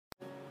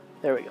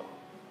There we go.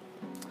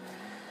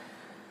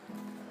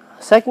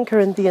 2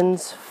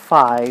 Corinthians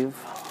 5,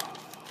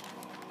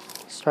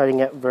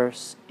 starting at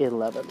verse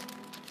 11,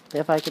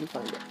 if I can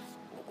find it.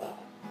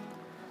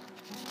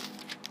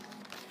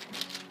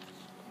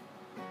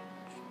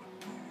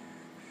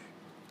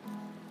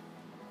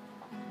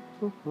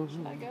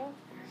 Should I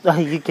go?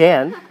 You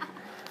can.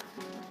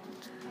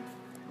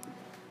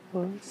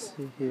 Let's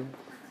see here.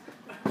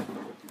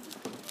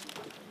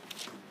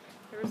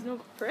 There was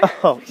no prayer.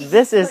 Oh,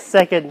 this is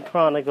 2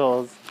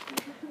 Chronicles.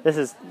 This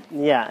is,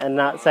 and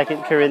not 2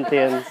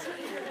 Corinthians.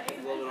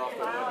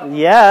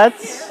 Yeah,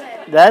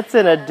 that's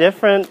in a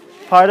different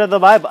part of the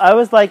Bible. I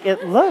was like,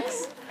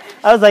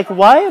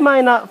 why am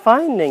I not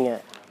finding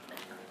it?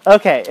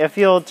 Okay, if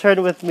you'll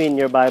turn with me in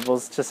your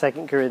Bibles to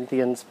 2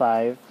 Corinthians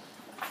 5.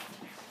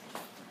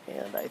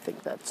 And I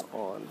think that's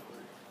on.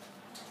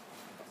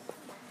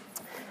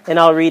 And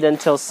I'll read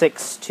until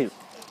 6:2.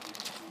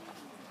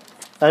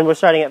 And we're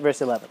starting at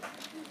verse 11.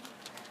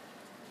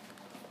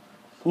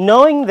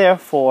 Knowing,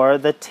 therefore,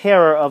 the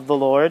terror of the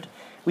Lord,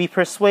 we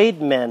persuade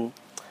men,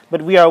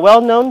 but we are well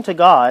known to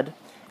God,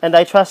 and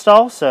I trust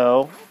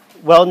also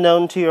well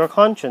known to your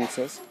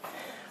consciences.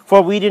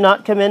 For we do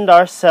not commend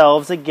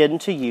ourselves again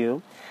to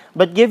you,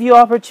 but give you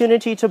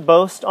opportunity to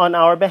boast on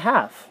our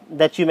behalf,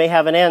 that you may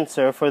have an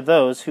answer for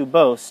those who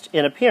boast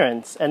in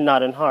appearance and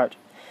not in heart.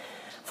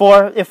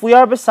 For if we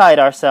are beside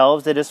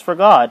ourselves, it is for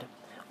God,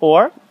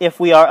 or if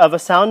we are of a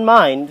sound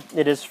mind,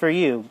 it is for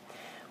you.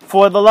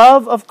 For the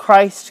love of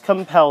Christ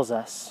compels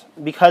us,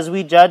 because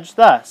we judge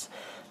thus,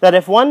 that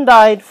if one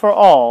died for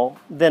all,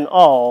 then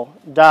all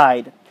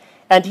died.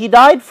 And he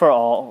died for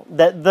all,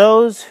 that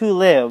those who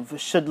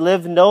live should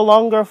live no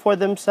longer for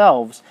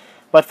themselves,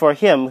 but for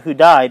him who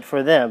died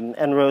for them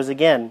and rose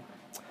again.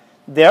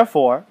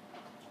 Therefore,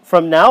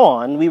 from now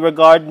on, we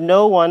regard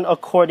no one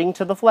according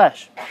to the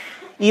flesh.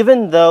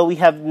 Even though we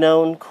have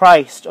known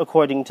Christ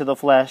according to the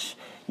flesh,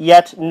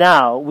 yet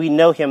now we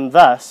know him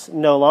thus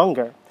no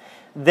longer.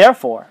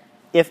 Therefore,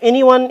 if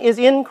anyone is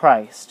in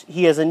Christ,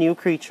 he is a new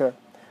creature.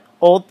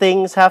 Old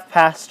things have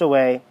passed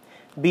away.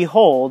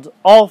 Behold,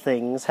 all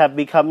things have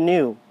become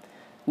new.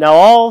 Now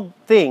all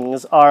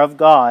things are of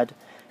God,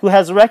 who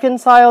has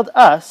reconciled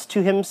us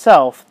to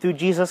himself through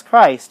Jesus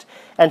Christ,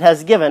 and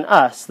has given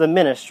us the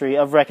ministry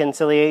of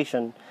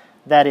reconciliation.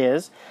 That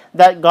is,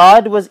 that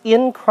God was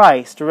in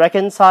Christ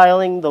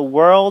reconciling the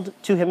world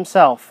to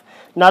himself,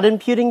 not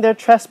imputing their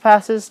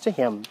trespasses to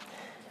him,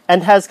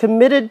 and has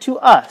committed to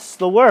us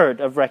the word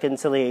of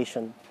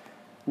reconciliation.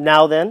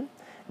 Now then,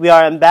 we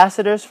are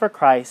ambassadors for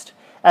Christ,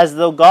 as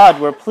though God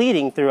were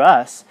pleading through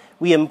us.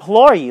 We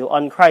implore you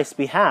on Christ's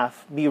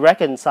behalf, be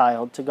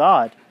reconciled to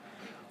God.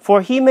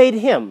 For he made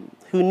him,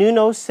 who knew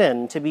no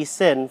sin, to be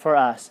sin for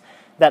us,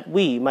 that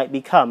we might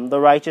become the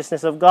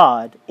righteousness of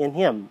God in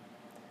him.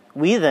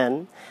 We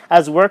then,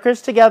 as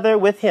workers together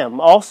with him,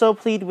 also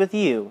plead with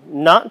you,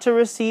 not to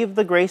receive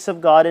the grace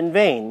of God in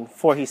vain.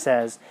 For he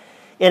says,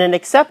 in an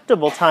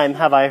acceptable time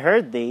have I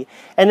heard thee,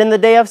 and in the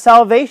day of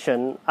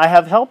salvation I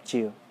have helped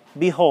you.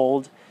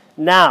 Behold,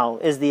 now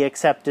is the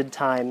accepted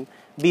time.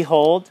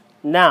 Behold,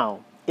 now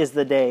is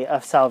the day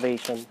of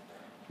salvation.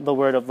 The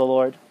word of the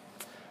Lord.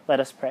 Let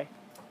us pray.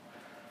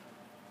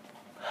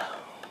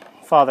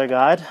 Father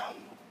God,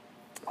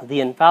 the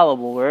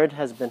infallible word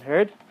has been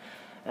heard,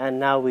 and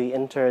now we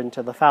enter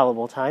into the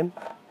fallible time.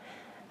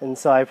 And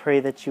so I pray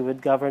that you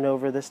would govern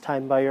over this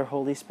time by your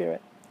Holy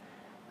Spirit.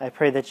 I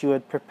pray that you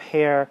would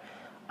prepare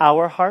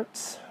our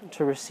hearts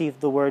to receive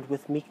the word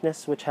with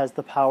meekness, which has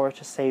the power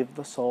to save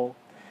the soul.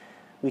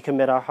 We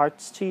commit our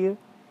hearts to you.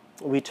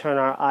 We turn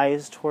our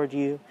eyes toward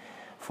you.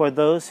 For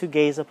those who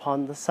gaze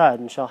upon the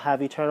Son shall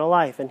have eternal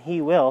life, and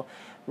he will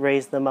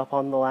raise them up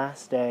on the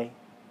last day.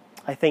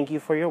 I thank you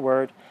for your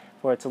word,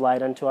 for it's a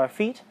light unto our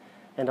feet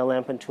and a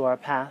lamp unto our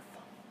path.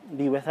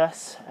 Be with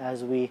us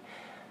as we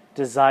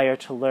desire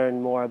to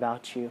learn more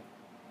about you.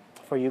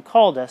 For you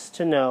called us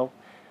to know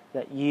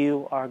that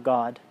you are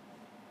God.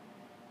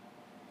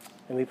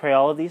 And we pray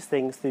all of these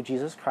things through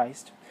Jesus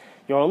Christ,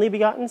 your only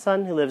begotten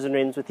Son, who lives and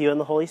reigns with you in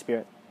the Holy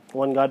Spirit,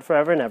 one God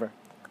forever and ever.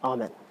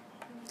 Amen.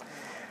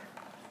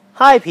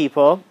 Hi,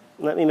 people.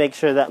 Let me make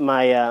sure that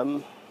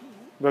my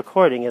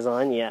recording is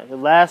on. Yeah, the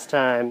last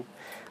time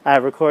I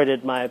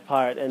recorded my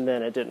part and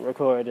then it didn't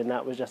record, and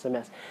that was just a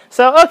mess.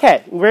 So,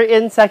 okay, we're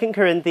in 2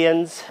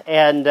 Corinthians,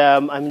 and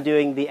I'm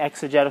doing the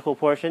exegetical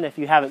portion. If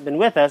you haven't been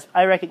with us,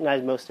 I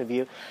recognize most of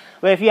you,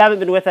 but if you haven't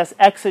been with us,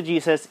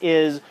 exegesis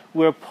is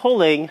we're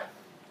pulling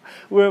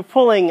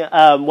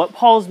what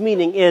Paul's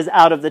meaning is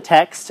out of the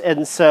text,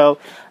 and so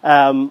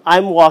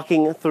I'm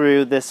walking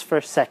through this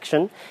first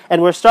section,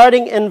 and we're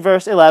starting in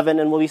verse 11,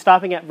 and we'll be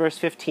stopping at verse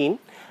 15.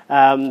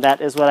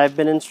 That is what I've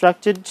been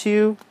instructed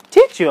to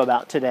teach you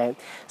about today.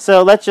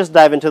 So let's just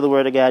dive into the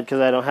Word of God,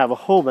 because I don't have a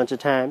whole bunch of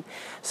time.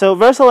 So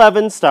verse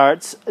 11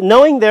 starts,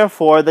 knowing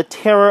therefore the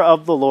terror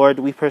of the Lord,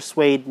 we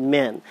persuade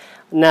men.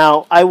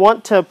 Now, I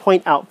want to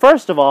point out,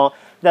 first of all,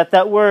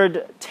 that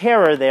word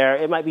terror there,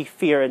 it might be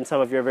fear in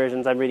some of your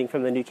versions. I'm reading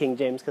from the New King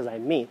James because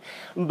I'm me.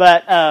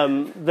 But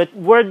the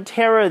word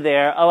terror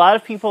there, a lot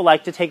of people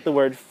like to take the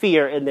word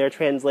fear in their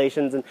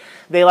translations, and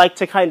they like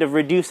to kind of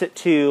reduce it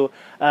to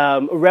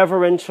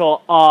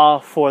reverential awe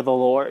for the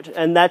Lord.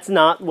 And that's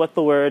not what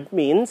the word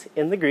means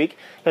in the Greek,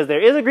 because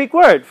there is a Greek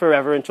word for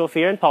reverential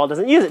fear, and Paul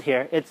doesn't use it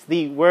here. It's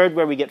the word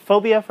where we get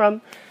phobia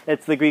from.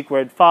 It's the Greek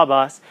word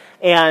phobos,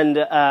 and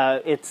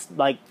it's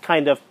like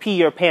kind of pee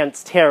your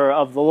pants terror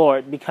of the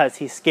Lord because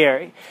he's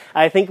scary.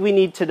 I think we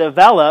need to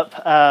develop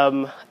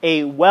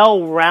a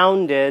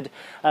well-rounded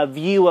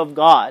view of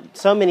God.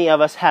 So many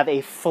of us have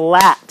a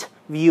flat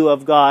view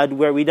of God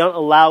where we don't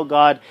allow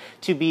God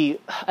to be,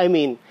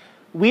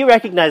 we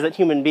recognize that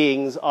human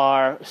beings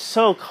are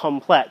so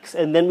complex,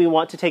 and then we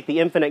want to take the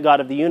infinite God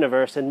of the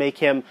universe and make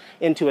him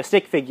into a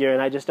stick figure, and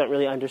I just don't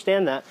really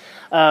understand that.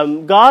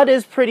 God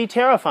is pretty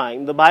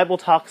terrifying. The Bible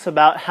talks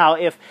about how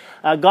if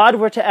God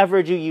were to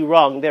ever do you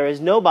wrong, there is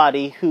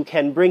nobody who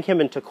can bring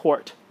him into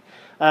court.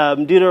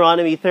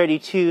 Deuteronomy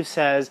 32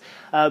 says,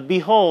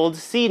 Behold,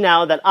 see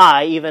now that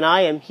I, even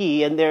I am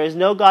he, and there is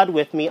no God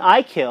with me.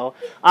 I kill,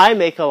 I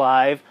make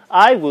alive,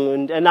 I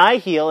wound, and I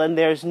heal, and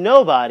there's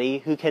nobody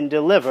who can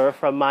deliver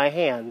from my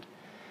hand.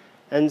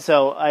 And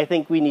so I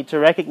think we need to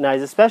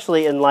recognize,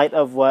 especially in light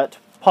of what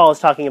Paul is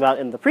talking about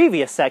in the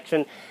previous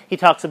section, he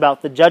talks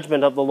about the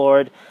judgment of the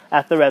Lord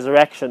at the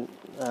resurrection.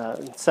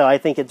 So I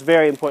think it's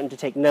very important to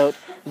take note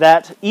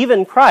that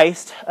even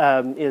Christ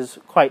is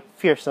quite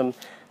fearsome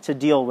to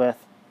deal with.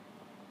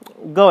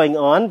 Going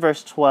on,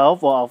 verse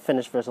 12, well, I'll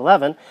finish verse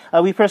 11.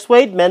 We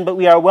persuade men, but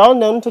we are well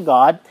known to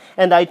God,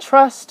 and I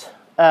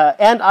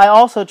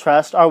also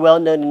trust are well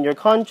known in your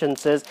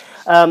consciences.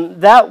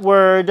 That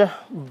word,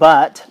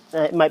 but,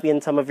 it might be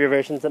in some of your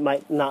versions, it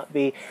might not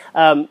be.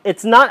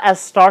 It's not as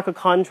stark a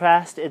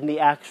contrast in the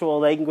actual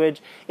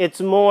language.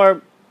 It's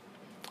more,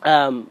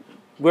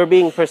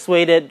 we're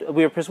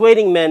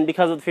persuading men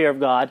because of the fear of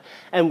God,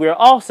 and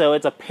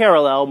it's a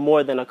parallel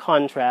more than a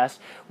contrast.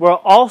 We're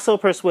also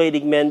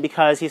persuading men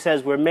because he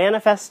says we're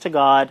manifest to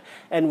God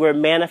and we're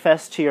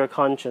manifest to your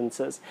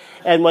consciences.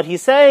 And what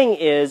he's saying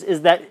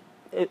is that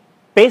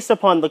based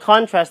upon the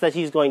contrast that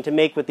he's going to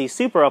make with these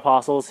super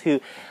apostles who,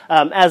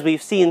 as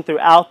we've seen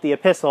throughout the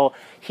epistle,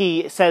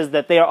 he says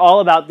that they are all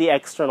about the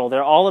external.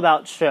 They're all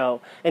about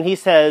show. And he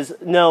says,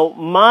 no,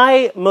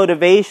 my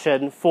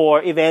motivation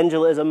for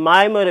evangelism,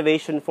 my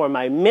motivation for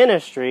my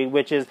ministry,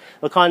 which is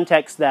the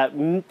context that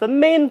the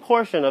main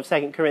portion of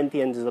 2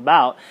 Corinthians is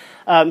about,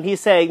 he's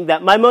saying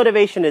that my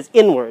motivation is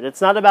inward. It's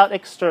not about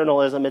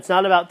externalism. It's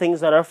not about things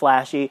that are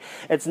flashy.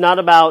 It's not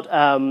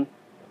about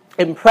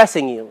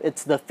impressing you.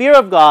 It's the fear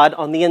of God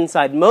on the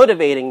inside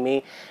motivating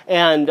me,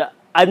 and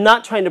I'm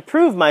not trying to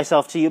prove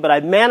myself to you, but I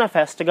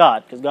manifest to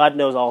God, because God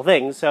knows all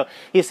things. So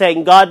he's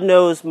saying God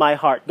knows my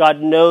heart.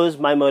 God knows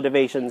my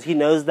motivations. He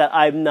knows that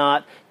I'm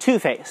not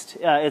two-faced.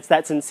 It's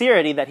that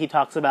sincerity that he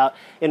talks about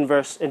in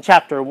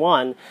chapter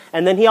 1.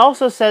 And then he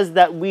also says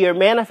that we are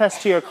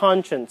manifest to your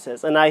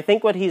consciences. And I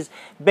think what he's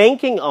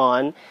banking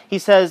on, he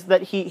says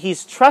that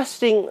he's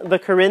trusting the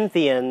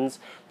Corinthians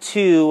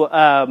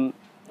to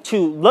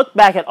look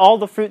back at all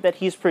the fruit that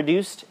he's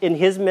produced in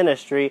his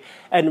ministry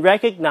and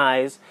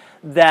recognize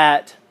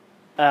that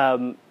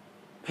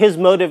his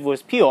motive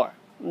was pure,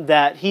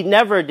 that he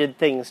never did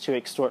things to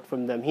extort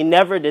from them. He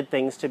never did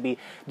things to be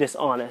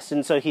dishonest.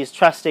 And so he's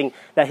trusting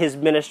that his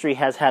ministry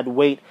has had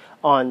weight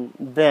on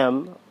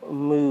them.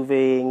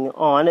 Moving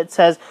on, it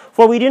says,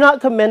 For we do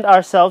not commend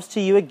ourselves to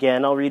you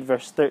again, I'll read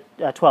verse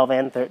 12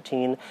 and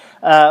 13,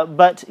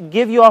 but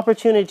give you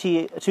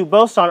opportunity to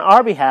boast on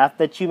our behalf,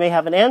 that you may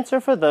have an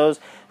answer for those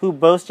who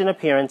boast in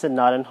appearance and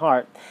not in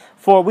heart.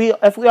 For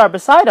if we are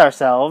beside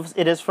ourselves,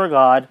 it is for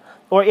God,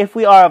 or if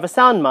we are of a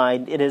sound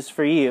mind, it is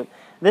for you.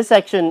 This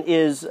section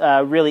is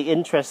really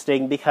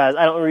interesting because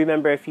I don't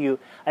remember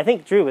I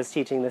think Drew was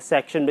teaching this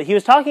section, but he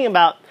was talking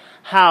about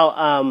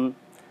how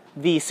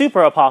the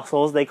super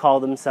apostles, they call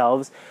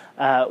themselves,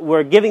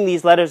 were giving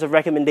these letters of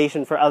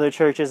recommendation for other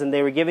churches, and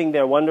they were giving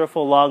their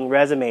wonderful long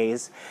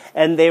resumes,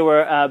 and they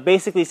were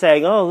basically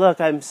saying, oh,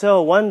 look, I'm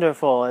so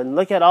wonderful, and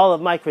look at all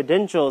of my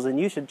credentials, and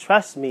you should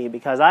trust me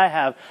because I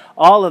have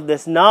all of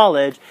this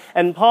knowledge.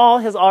 And Paul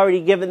has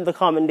already given the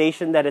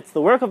commendation that it's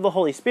the work of the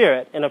Holy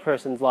Spirit in a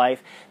person's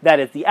life that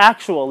is the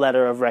actual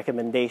letter of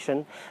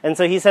recommendation. And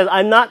so he says,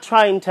 I'm not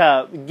trying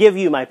to give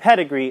you my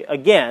pedigree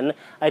again.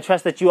 I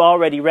trust that you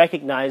already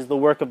recognize the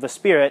work of the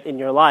Spirit in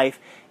your life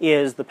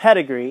is the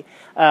pedigree.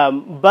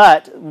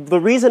 But the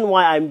reason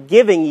why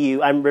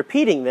I'm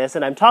repeating this,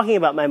 and I'm talking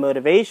about my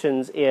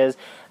motivations, is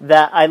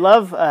that I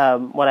love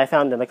what I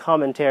found in the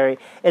commentary.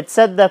 It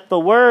said that the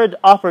word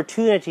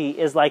opportunity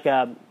is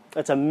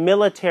it's a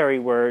military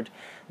word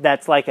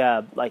that's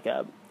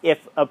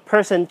if a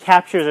person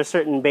captures a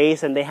certain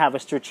base and they have a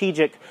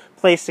strategic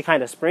place to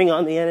kind of spring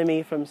on the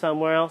enemy from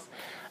somewhere else.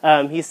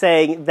 He's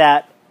saying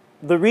that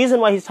the reason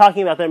why he's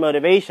talking about their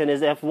motivation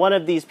is if one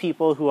of these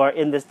people who are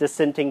in this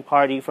dissenting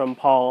party from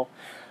Paul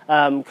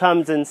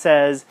comes and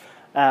says,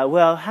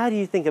 well, how do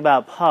you think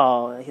about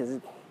Paul?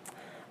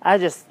 I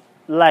just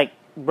like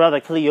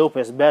Brother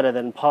Cleopas better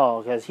than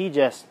Paul because he's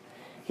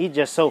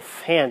just so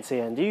fancy.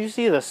 And do you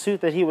see the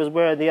suit that he was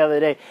wearing the other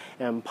day?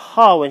 And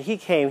Paul, when he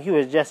came, he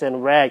was just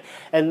in rag.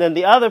 And then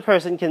the other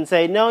person can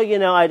say, no,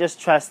 I just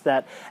trust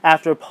that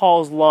after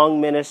Paul's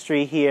long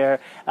ministry here,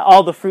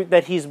 all the fruit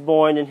that he's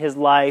borne in his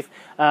life,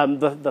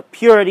 the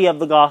purity of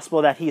the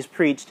gospel that he's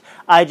preached,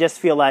 I just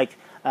feel like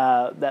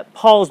that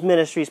Paul's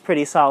ministry is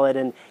pretty solid,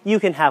 and you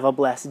can have a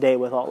blessed day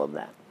with all of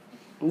that.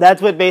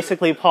 That's what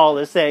basically Paul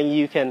is saying.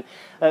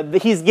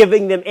 He's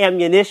giving them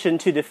ammunition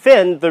to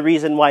defend the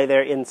reason why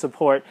they're in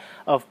support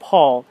of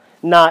Paul,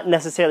 not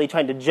necessarily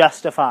trying to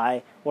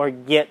justify or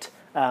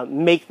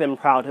make them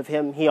proud of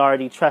him. He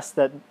already trusts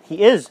that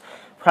he is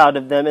proud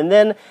of them. And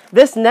then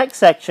this next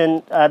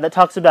section that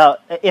talks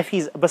about if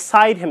he's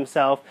beside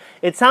himself,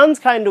 it sounds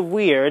kind of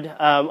weird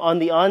on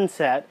the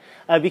onset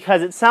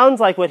because it sounds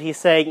like what he's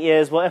saying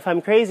is, well, if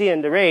I'm crazy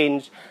and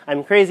deranged,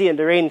 I'm crazy and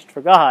deranged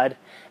for God.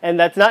 And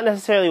that's not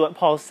necessarily what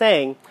Paul's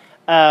saying.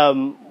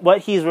 What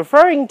he's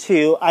referring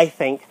to, I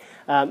think,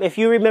 if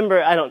you remember,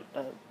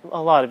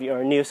 a lot of you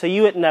are new, so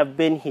you wouldn't have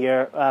been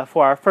here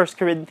for our 1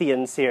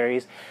 Corinthians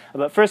series.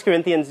 But 1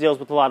 Corinthians deals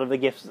with a lot of the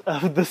gifts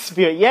of the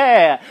Spirit.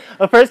 Yeah!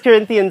 1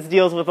 Corinthians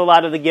deals with a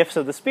lot of the gifts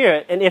of the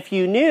Spirit. And if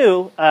you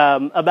knew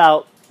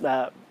about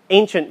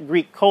ancient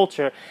Greek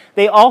culture,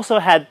 they also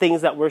had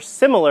things that were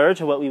similar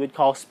to what we would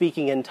call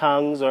speaking in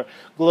tongues or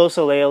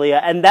glossolalia,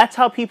 and that's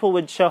how people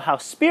would show how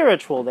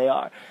spiritual they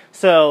are.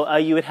 So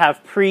you would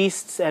have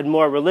priests and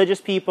more religious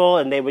people,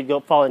 and they would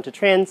fall into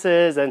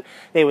trances, and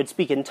they would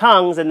speak in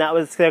tongues, and that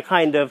was their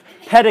kind of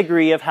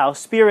pedigree of how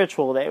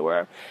spiritual they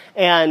were.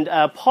 And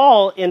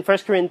Paul, in 1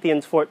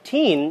 Corinthians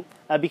 14,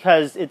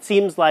 because it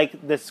seems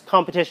like this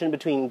competition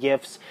between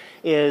gifts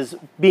is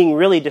being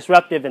really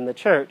disruptive in the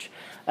church,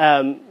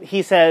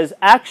 he says,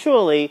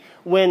 actually,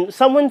 when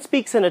someone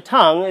speaks in a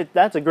tongue,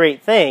 that's a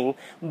great thing,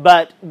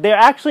 but they're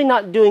actually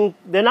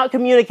they're not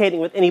communicating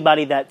with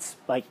anybody that's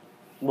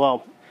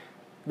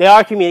they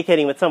are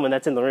communicating with someone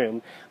that's in the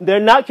room. They're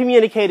not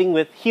communicating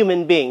with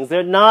human beings.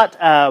 They're not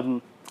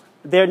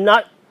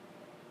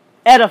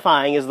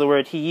edifying is the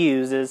word he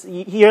uses.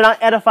 You're not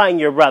edifying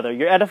your brother.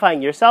 You're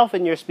edifying yourself,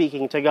 and you're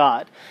speaking to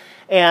God.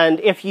 And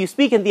if you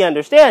speak in the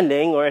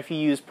understanding, or if you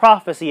use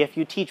prophecy, if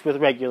you teach with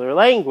regular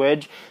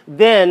language,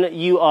 then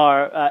you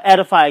are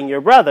edifying your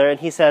brother. And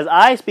he says,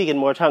 I speak in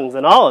more tongues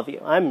than all of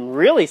you. I'm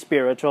really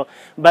spiritual.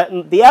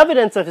 But the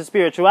evidence of his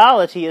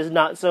spirituality is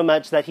not so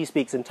much that he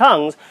speaks in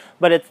tongues,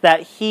 but it's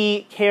that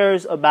he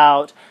cares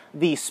about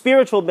the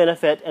spiritual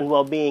benefit and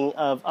well-being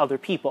of other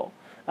people.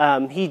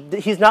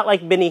 He's not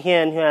like Benny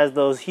Hinn, who has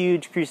those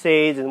huge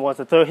crusades and wants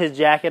to throw his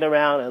jacket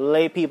around and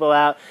lay people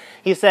out.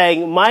 He's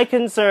saying, my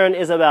concern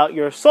is about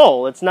your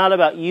soul. It's not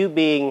about you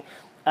being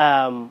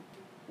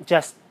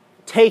just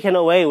taken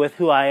away with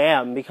who I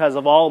am because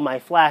of all my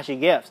flashy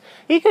gifts.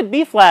 He could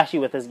be flashy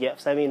with his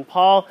gifts. I mean,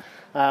 Paul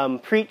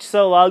preached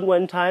so long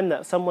one time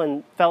that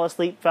someone fell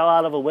asleep, fell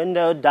out of a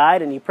window,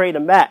 died, and he prayed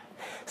him back.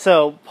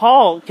 So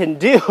Paul can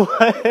do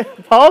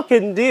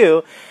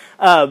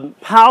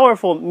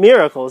powerful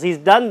miracles. He's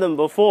done them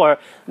before,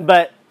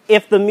 but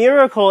if the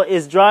miracle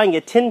is drawing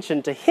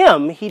attention to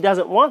him, he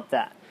doesn't want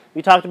that.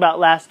 We talked about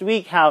last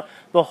week how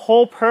the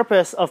whole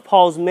purpose of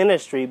Paul's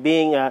ministry,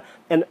 being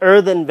an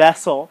earthen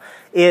vessel,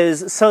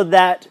 is so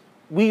that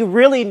we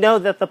really know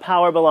that the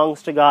power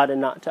belongs to God and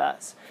not to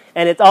us.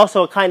 And it's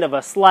also kind of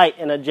a slight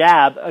and a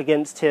jab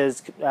against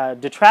his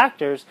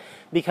detractors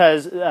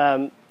because,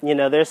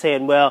 they're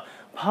saying, well,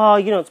 Paul,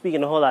 you don't speak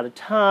in a whole lot of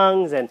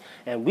tongues, and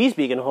we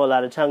speak in a whole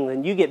lot of tongues,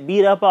 and you get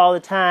beat up all the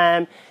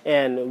time,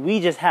 and we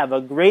just have a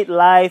great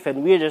life,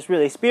 and we're just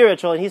really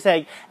spiritual. And he's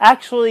saying,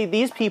 actually,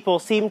 these people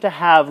seem to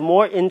have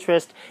more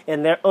interest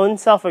in their own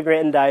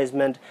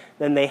self-aggrandizement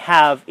than they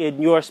have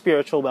in your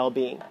spiritual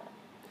well-being.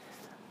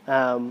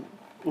 And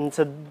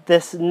so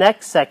this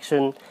next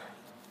section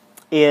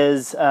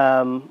is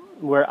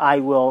where I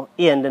will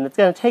end, and it's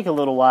going to take a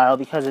little while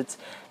because it's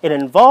an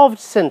involved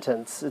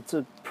sentence.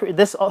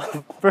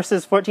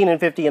 Verses 14 and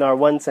 15 are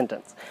one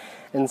sentence,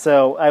 and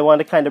so I want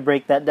to kind of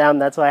break that down.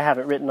 That's why I have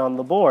it written on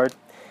the board.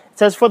 It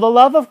says, "For the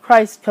love of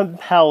Christ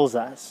compels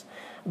us,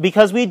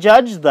 because we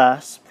judge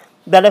thus,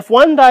 that if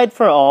one died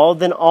for all,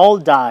 then all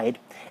died,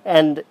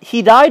 and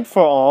he died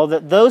for all,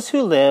 that those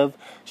who live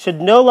should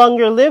no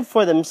longer live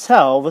for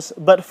themselves,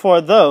 but for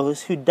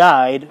those who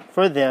died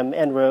for them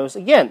and rose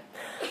again."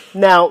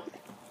 Now,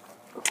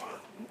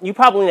 you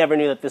probably never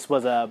knew that this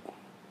was a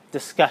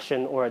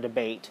discussion or a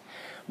debate,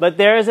 but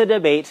there is a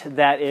debate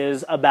that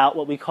is about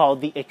what we call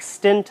the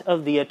extent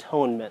of the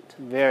atonement.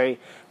 Very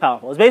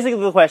powerful. It's basically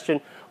the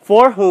question,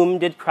 for whom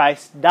did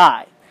Christ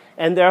die?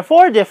 And there are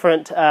four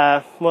different,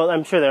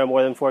 I'm sure there are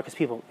more than four because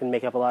people can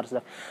make up a lot of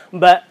stuff,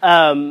 but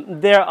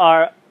there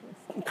are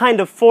kind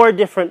of four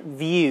different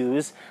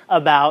views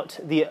about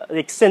the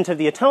extent of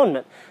the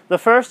atonement. The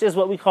first is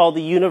what we call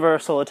the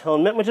universal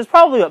atonement, which is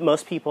probably what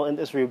most people in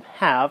this room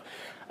have.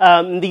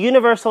 The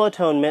universal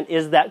atonement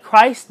is that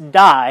Christ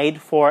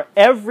died for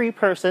every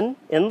person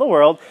in the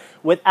world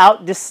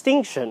without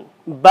distinction,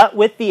 but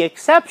with the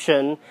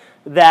exception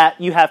that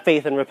you have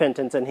faith and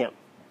repentance in him.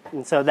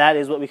 And so that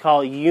is what we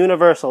call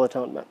universal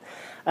atonement.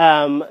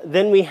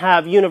 Then we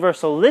have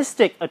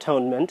universalistic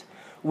atonement,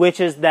 which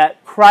is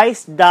that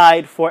Christ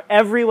died for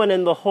everyone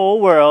in the whole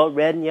world,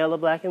 red and yellow,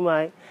 black and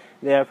white.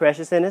 They are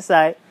precious in His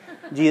sight.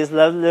 Jesus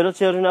loves the little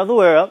children of the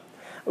world.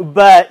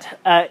 But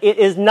it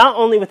is not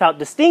only without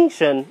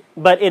distinction,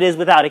 but it is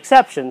without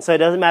exception. So it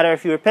doesn't matter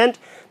if you repent,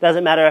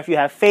 doesn't matter if you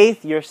have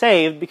faith, you're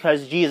saved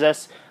because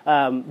Jesus'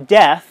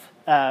 death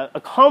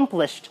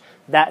accomplished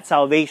that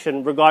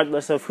salvation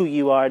regardless of who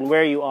you are and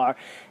where you are.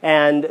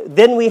 And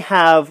then we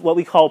have what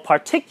we call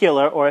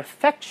particular or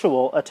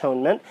effectual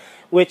atonement,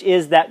 which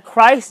is that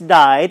Christ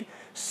died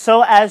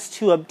so as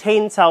to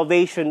obtain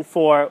salvation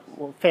for,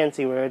 well,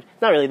 fancy word,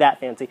 not really that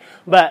fancy,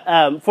 but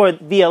for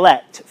the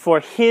elect, for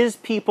His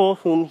people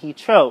whom He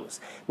chose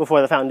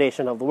before the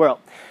foundation of the world.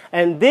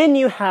 And then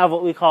you have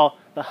what we call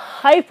the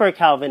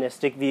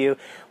hyper-Calvinistic view,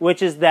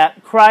 which is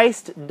that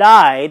Christ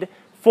died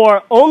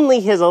for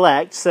only His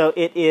elect, so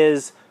it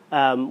is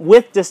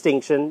with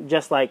distinction,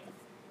 just like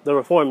the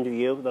Reformed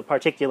view, the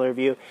particular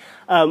view,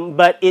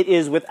 but it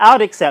is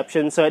without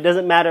exception, so it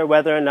doesn't matter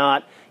whether or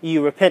not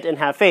you repent and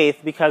have faith,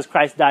 because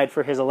Christ died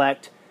for His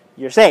elect,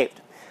 you're saved.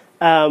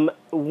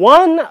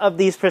 One of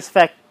these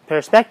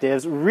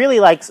perspectives really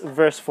likes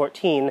verse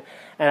 14,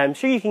 and I'm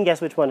sure you can guess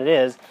which one it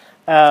is.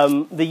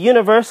 The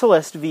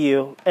Universalist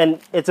view, and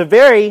it's a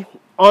very,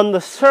 on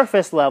the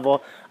surface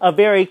level, a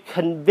very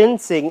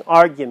convincing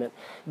argument,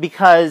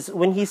 because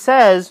when he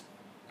says,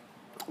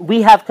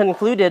 we have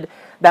concluded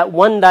that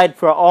one died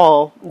for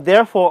all,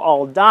 therefore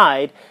all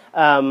died.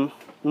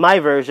 My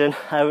version,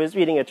 I was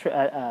reading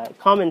a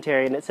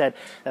commentary, and it said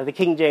that the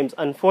King James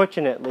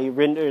unfortunately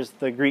renders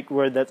the Greek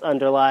word that's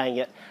underlying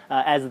it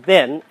as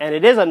then, and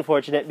it is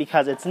unfortunate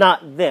because it's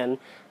not then.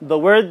 The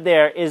word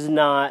there is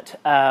not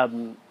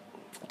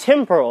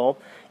temporal,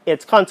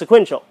 it's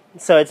consequential.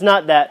 So it's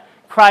not that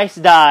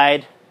Christ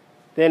died,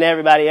 then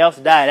everybody else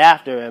died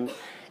after Him.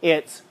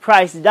 It's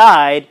Christ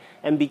died,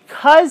 and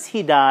because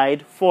He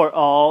died for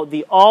all,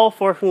 the all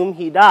for whom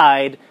He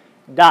died,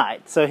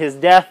 died. So His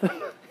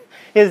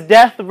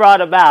death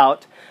brought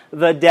about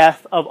the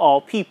death of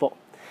all people.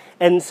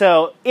 And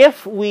so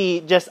if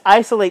we just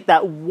isolate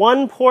that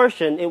one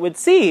portion, it would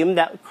seem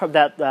that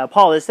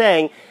Paul is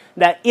saying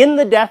that in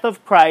the death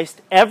of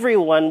Christ,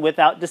 everyone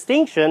without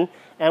distinction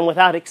and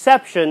without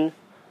exception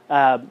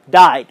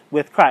died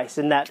with Christ.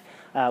 And that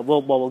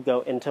we'll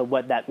go into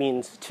what that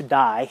means to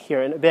die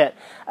here in a bit.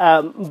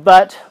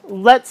 But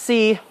let's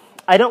see.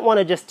 I don't want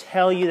to just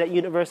tell you that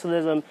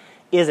universalism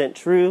isn't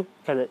true,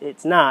 because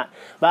it's not.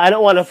 But I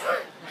don't want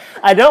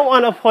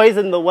to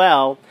poison the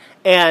well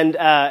and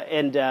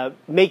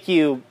make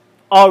you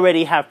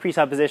already have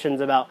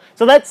presuppositions about.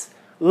 So let's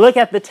look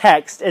at the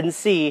text and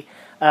see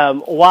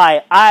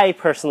why I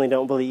personally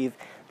don't believe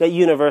that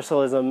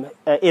universalism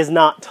is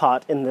not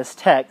taught in this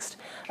text.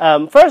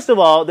 First of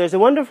all, there's a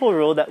wonderful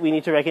rule that we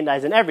need to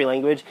recognize in every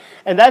language,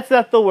 and that's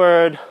that the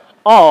word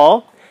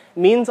all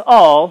means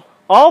all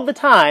the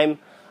time,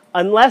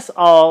 unless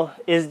all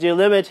is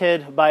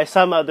delimited by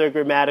some other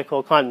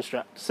grammatical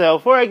construct. So,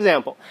 for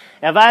example,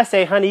 if I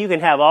say, honey, you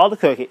can have all the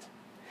cookies,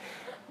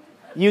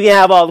 you can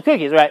have all the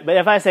cookies, right? But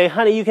if I say,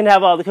 honey, you can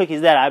have all the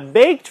cookies that I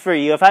baked for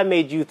you, if I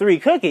made you 3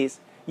 cookies,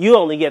 you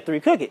only get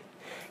 3 cookies.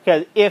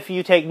 Because if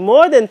you take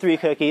more than 3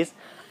 cookies,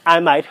 I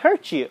might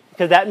hurt you,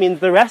 because that means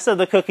the rest of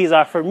the cookies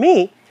are for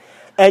me,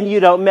 and you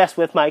don't mess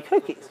with my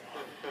cookies.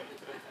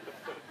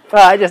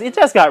 It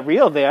just got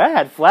real there. I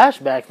had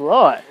flashbacks,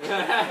 Lord.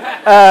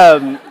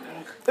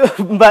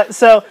 But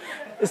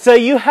so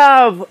you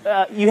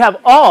have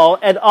all,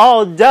 and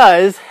all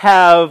does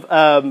have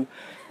an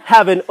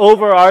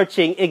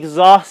overarching,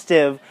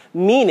 exhaustive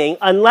meaning,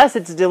 unless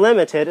it's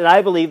delimited, and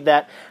I believe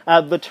that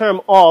the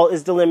term all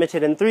is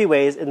delimited in 3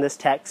 ways in this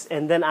text,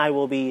 and then I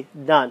will be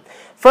done.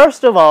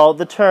 First of all,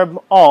 the term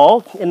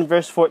all in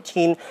verse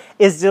 14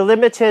 is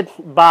delimited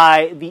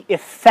by the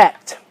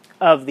effect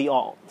of the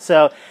all.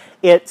 So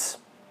it's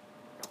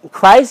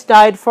Christ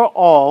died for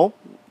all,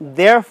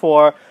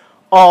 therefore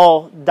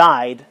all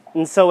died.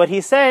 And so what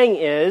he's saying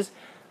is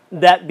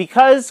that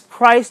because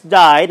Christ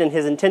died, and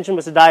His intention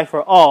was to die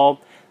for all,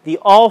 the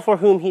all for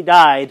whom He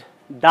died,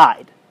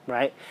 died.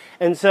 Right?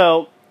 And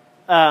so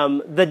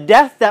the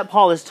death that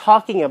Paul is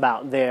talking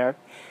about there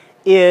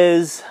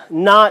is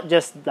not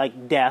just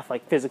like death,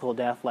 like physical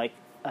death, like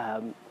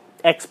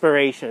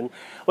expiration.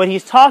 What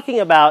he's talking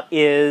about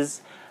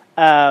is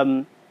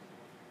death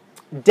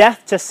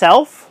to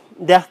self,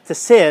 death to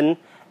sin,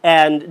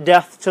 and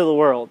death to the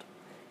world.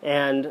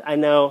 And I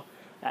know,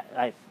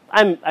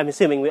 I'm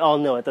assuming we all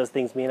know what those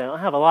things mean. I don't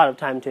have a lot of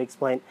time to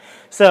explain.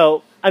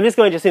 So I'm just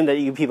going to assume that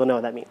you people know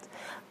what that means.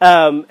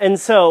 And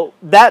so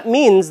that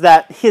means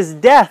that His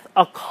death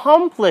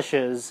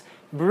accomplishes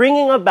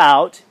bringing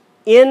about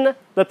in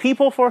the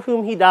people for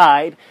whom He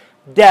died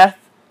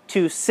death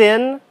to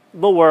sin,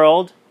 the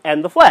world,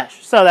 and the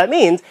flesh. So that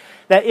means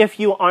that if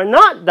you are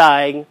not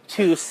dying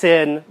to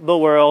sin, the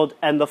world,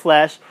 and the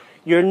flesh,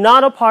 you're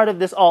not a part of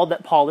this all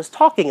that Paul is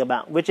talking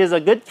about, which is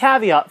a good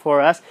caveat for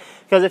us,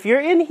 because if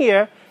you're in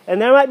here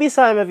and there might be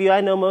some of you,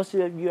 I know most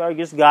of you are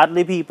just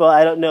godly people,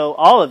 I don't know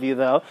all of you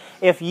though,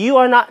 if you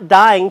are not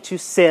dying to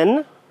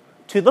sin,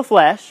 to the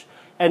flesh,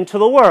 and to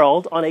the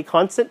world on a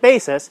constant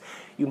basis,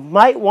 you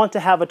might want to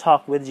have a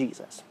talk with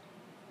Jesus.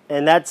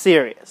 And that's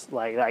serious.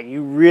 Like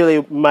you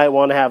really might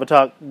want to have a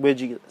talk with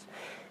Jesus.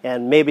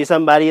 And maybe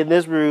somebody in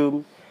this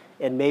room,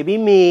 and maybe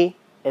me,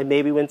 and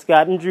maybe when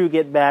Scott and Drew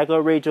get back,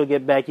 or Rachel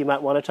get back, you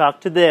might want to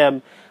talk to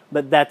them,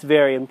 but that's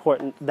very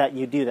important that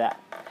you do that.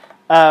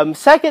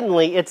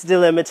 Secondly, it's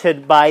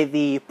delimited by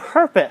the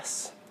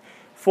purpose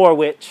for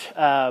which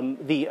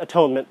the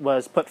atonement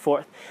was put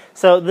forth.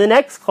 So the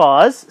next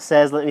clause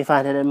says, let me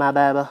find it in my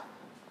Bible.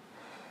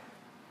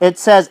 It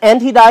says,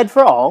 and he died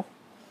for all,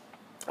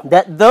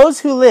 that those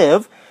who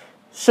live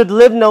should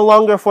live no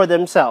longer for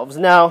themselves.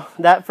 Now,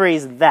 that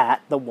phrase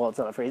that, well, it's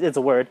not a phrase, it's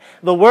a word.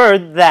 The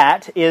word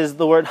that is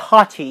the word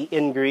hoti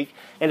in Greek,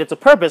 and it's a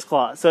purpose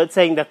clause. So it's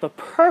saying that the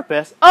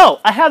purpose, oh,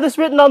 I have this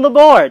written on the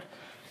board.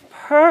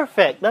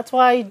 Perfect. That's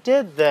why I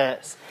did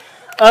this.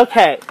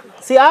 Okay.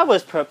 See, I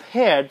was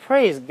prepared.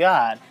 Praise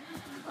God.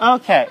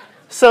 Okay.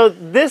 So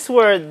this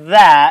word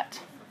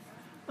that,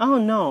 oh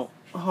no.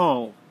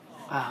 Oh.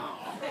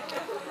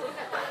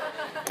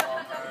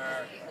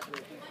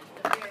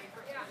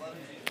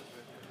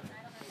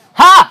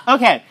 Ha!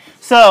 Okay.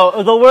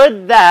 So the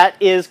word that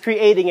is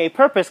creating a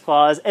purpose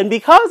clause, and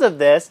because of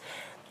this,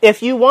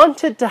 if you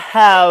wanted to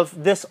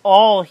have this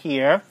all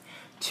here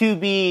to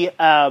be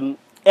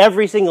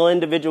every single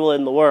individual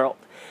in the world,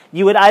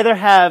 you would either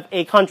have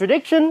a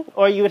contradiction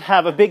or you would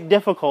have a big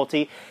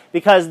difficulty,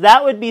 because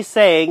that would be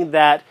saying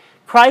that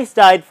Christ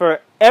died for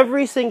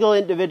every single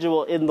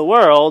individual in the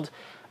world,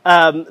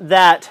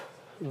 that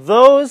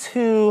those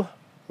who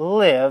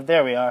live,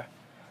 there we are,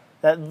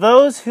 that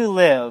those who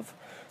live,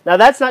 now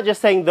that's not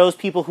just saying those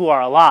people who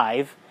are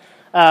alive,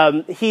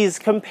 he's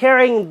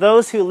comparing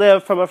those who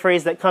live from a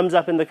phrase that comes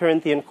up in the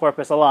Corinthian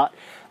corpus a lot.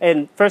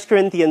 In 1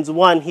 Corinthians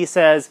 1, he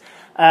says,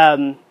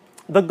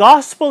 the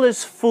gospel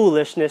is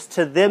foolishness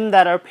to them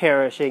that are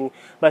perishing,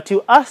 but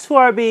to us who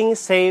are being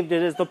saved,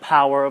 it is the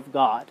power of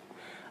God.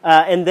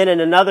 And then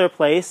in another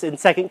place, in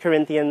 2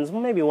 Corinthians,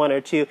 maybe 1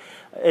 or 2,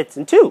 it's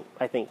in 2,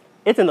 I think.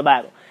 It's in the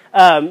Bible.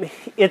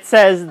 It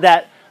says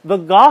that the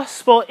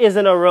gospel is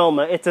an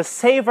aroma. It's a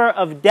savor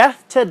of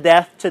death to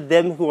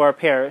them who are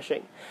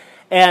perishing.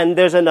 And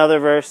there's another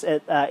verse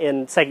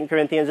in 2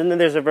 Corinthians, and then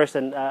there's a verse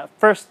in 1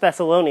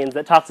 Thessalonians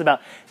that talks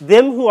about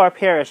them who are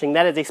perishing.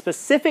 That is a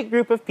specific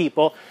group of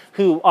people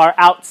who are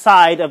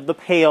outside of the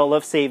pale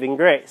of saving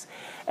grace.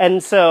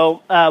 And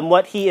so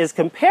what he is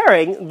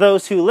comparing,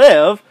 those who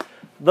live,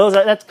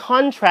 that's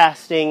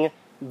contrasting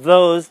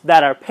those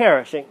that are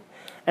perishing.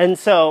 And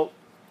so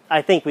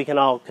I think we can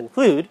all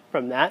conclude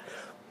from that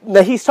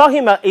he's talking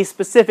about a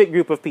specific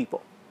group of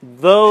people,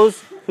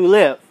 those who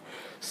live.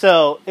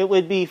 So it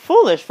would be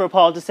foolish for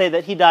Paul to say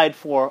that he died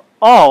for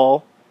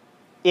all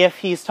if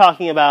he's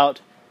talking about,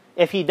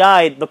 if he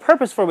died, the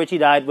purpose for which he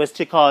died was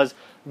to cause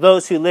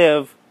those who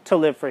live to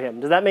live for him.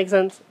 Does that make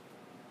sense?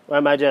 Or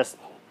am I just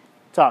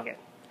talking?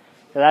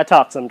 Because I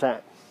talk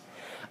sometimes.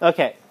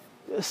 Okay,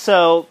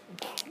 so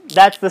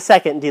that's the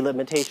second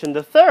delimitation.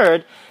 The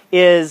third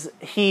is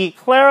he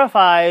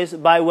clarifies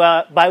by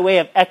way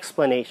of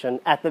explanation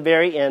at the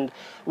very end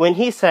when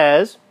he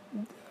says,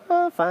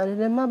 I'll find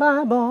it in my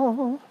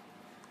Bible.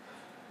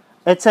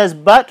 It says,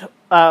 but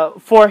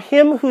for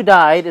him who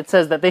died, it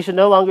says that they should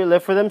no longer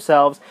live for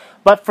themselves,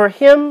 but for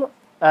him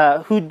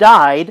who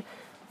died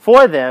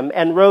for them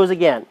and rose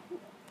again.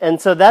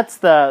 And so that's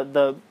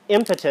the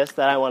impetus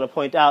that I want to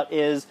point out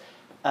is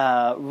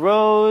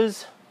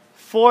rose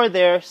for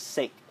their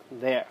sake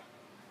there.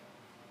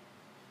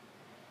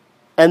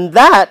 And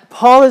that,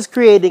 Paul is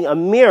creating a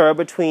mirror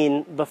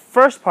between the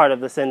first part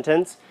of the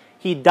sentence,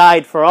 he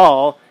died for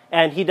all,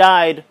 and he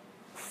died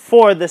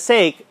for the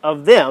sake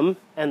of them,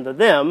 and the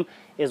them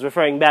is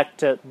referring back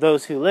to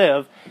those who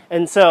live.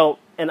 And so,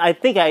 and I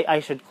think I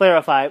should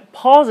clarify,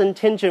 Paul's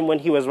intention when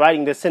he was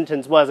writing this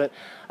sentence wasn't,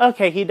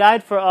 okay, he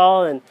died for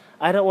all, and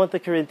I don't want the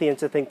Corinthians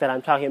to think that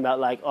I'm talking about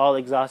like all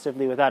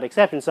exhaustively without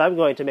exception, so I'm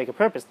going to make a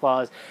purpose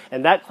clause,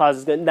 and that clause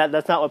is going,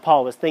 that's not what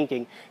Paul was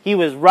thinking. He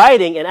was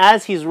writing, and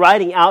as he's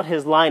writing out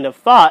his line of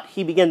thought,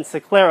 he begins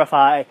to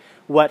clarify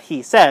what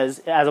he says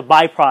as a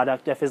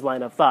byproduct of his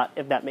line of thought,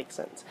 if that makes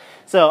sense.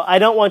 So I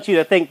don't want you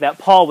to think that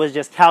Paul was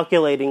just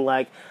calculating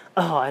like,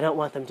 oh, I don't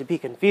want them to be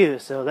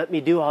confused, so let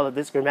me do all of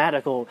this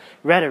grammatical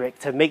rhetoric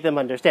to make them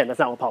understand. That's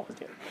not what Paul was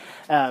doing.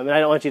 And I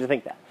don't want you to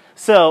think that.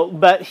 So,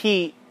 but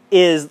he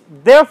is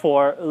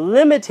therefore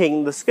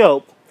limiting the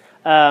scope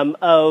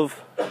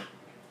of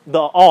the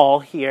all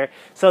here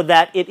so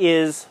that it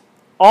is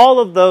all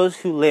of those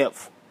who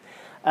live.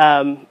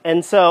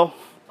 And so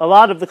a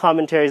lot of the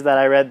commentaries that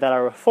I read that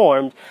are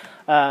Reformed,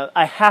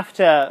 I have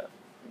to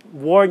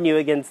warn you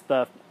against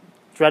the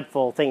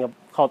dreadful thing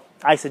called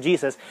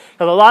eisegesis,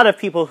 because a lot of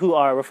people who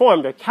are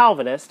Reformed are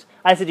Calvinist.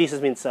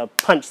 Eisegesis means to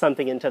punch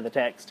something into the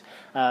text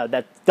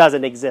that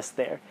doesn't exist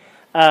there.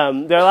 There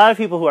are a lot of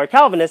people who are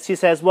Calvinists who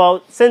says,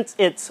 well, since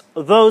it's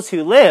those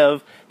who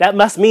live, that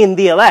must mean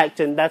the elect,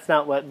 and that's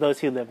not what those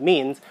who live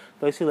means.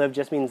 Those who live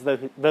just means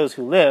those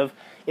who live.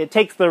 It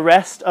takes the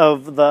rest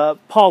of the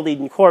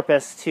Pauline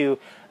corpus to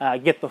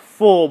get the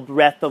full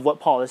breadth of what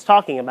Paul is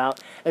talking about.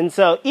 And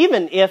so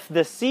even if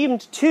this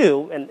seemed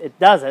to, and it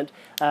doesn't,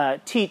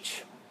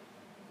 teach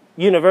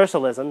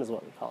universalism, is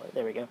what we call it,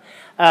 there we go,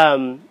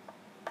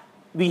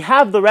 we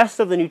have the rest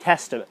of the New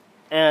Testament.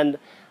 And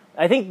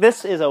I think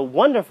this is a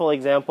wonderful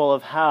example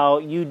of how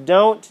you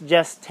don't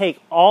just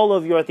take all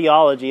of your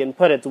theology and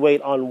put its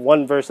weight on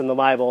one verse in the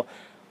Bible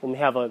when we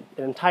have an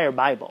entire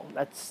Bible.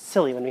 That's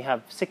silly when we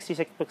have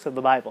 66 books of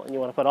the Bible and you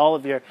want to put all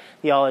of your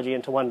theology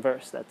into one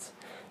verse. That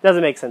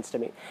doesn't make sense to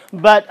me.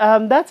 But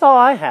that's all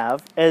I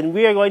have, and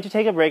we are going to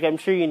take a break. I'm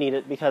sure you need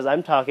it because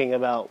I'm talking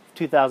about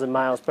 2,000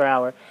 miles per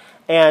hour.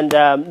 And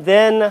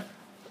then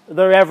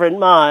the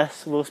Reverend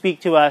Moss will speak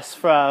to us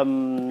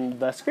from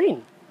the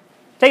screen.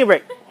 Take a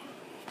break.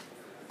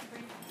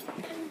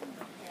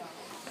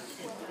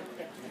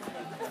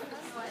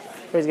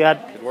 Praise God.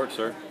 Good work,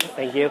 sir.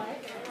 Thank you.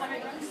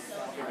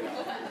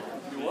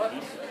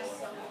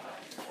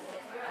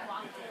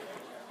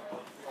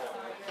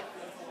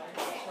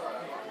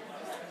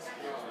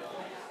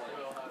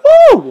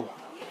 Woo!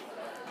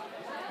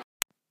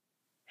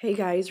 Hey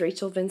guys,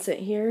 Rachel Vincent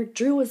here.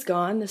 Drew was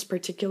gone this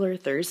particular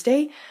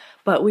Thursday,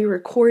 but we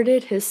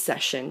recorded his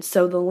session.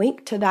 So the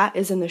link to that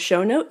is in the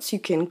show notes. You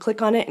can click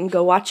on it and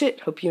go watch it.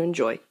 Hope you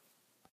enjoy.